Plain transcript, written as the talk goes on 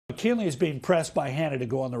McKinley is being pressed by Hannah to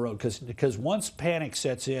go on the road because once panic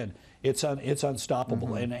sets in, it's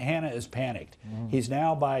unstoppable, and Hannah is panicked. He's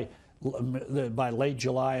now by late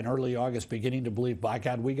July and early August beginning to believe, by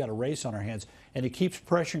God, we got a race on our hands, and he keeps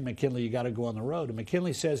pressuring McKinley, you got to go on the road. And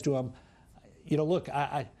McKinley says to him, you know, look,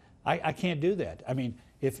 I can't do that. I mean,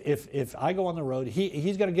 if I go on the road,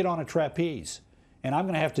 he's going to get on a trapeze, and I'm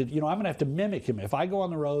going to have to, I'm going to have to mimic him. If I go on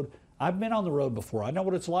the road, I've been on the road before. I know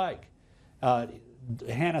what it's like.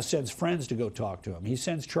 Hannah sends friends to go talk to him. He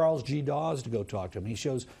sends Charles G. Dawes to go talk to him. He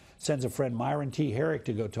sends a friend, Myron T. Herrick,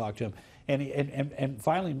 to go talk to him. And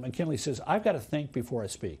finally, McKinley says, I've got to think before I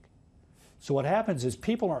speak. So what happens is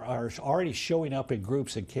people are already showing up in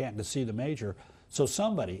groups in Canton to see the major. So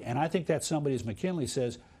somebody, and I think that somebody is McKinley,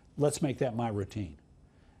 says, let's make that my routine.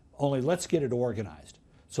 Only let's get it organized.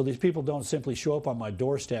 So these people don't simply show up on my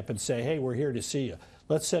doorstep and say, hey, we're here to see you.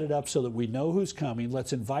 Let's set it up so that we know who's coming.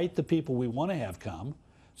 Let's invite the people we want to have come.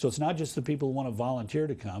 So it's not just the people who want to volunteer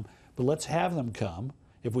to come, but let's have them come.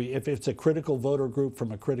 If it's a critical voter group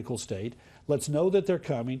from a critical state, let's know that they're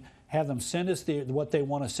coming, have them send us what they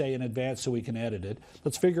want to say in advance so we can edit it.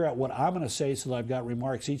 Let's figure out what I'm going to say so that I've got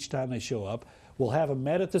remarks each time they show up. We'll have them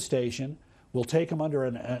met at the station. We'll take them under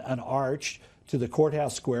an arch to the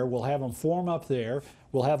courthouse square. We'll have them form up there.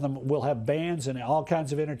 We'll have bands and all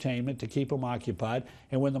kinds of entertainment to keep them occupied.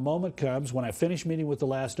 And when the moment comes, when I finish meeting with the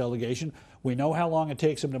last delegation, we know how long it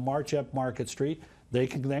takes them to march up Market Street. They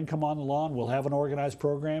can then come on the lawn. We'll have an organized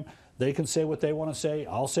program. They can say what they want to say.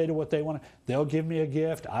 I'll say to what they want to. They'll give me a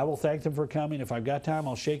gift. I will thank them for coming. If I've got time,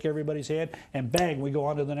 I'll shake everybody's hand. And bang, we go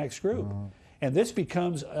on to the next group. And this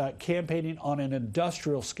becomes campaigning on an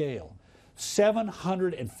industrial scale.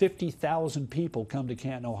 750,000 people come to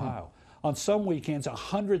Canton, Ohio. On some weekends,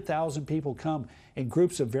 100,000 people come in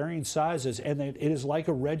groups of varying sizes, and it is like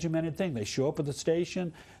a regimented thing. They show up at the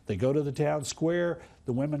station, they go to the town square,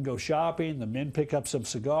 the women go shopping, the men pick up some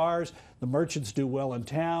cigars, the merchants do well in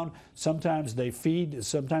town. Sometimes they feed,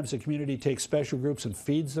 sometimes the community takes special groups and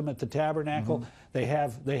feeds them at the tabernacle. They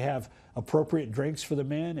have appropriate drinks for the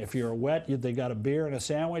men. If you're a wet, they got a beer and a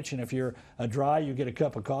sandwich, and if you're a dry, you get a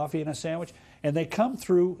cup of coffee and a sandwich. And they come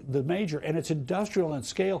through the major, and it's industrial in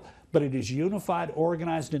scale, but it is unified,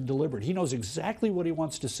 organized, and deliberate. He knows exactly what he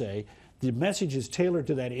wants to say. The message is tailored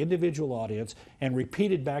to that individual audience and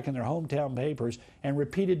repeated back in their hometown papers and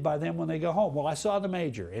repeated by them when they go home. Well, I saw the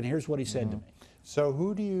major, and here's what he said to me. So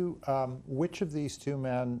who do you, which of these two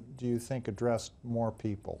men do you think addressed more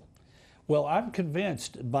people? Well, I'm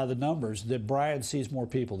convinced by the numbers that Brian sees more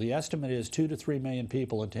people. The estimate is 2 to 3 million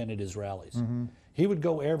people attended his rallies. He would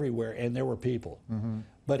go everywhere, and there were people.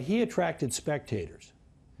 But he attracted spectators,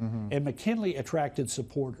 and McKinley attracted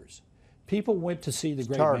supporters. People went to see the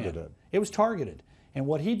great man. It was targeted. And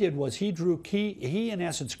what he did was he in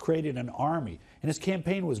essence created an army, and his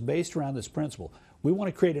campaign was based around this principle. We want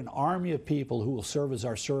to create an army of people who will serve as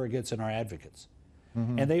our surrogates and our advocates.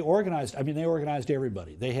 And they organized, they organized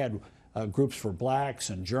everybody. They had groups for blacks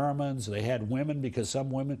and Germans. They had women because some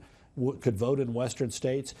women could vote in Western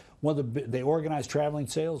states. They organized traveling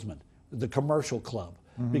salesmen, the commercial club,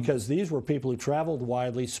 because these were people who traveled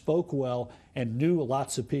widely, spoke well, and knew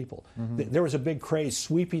lots of people. There was a big craze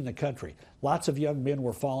sweeping the country. Lots of young men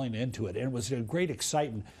were falling into it, and it was a great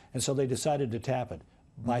excitement, and so they decided to tap it.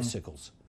 Bicycles.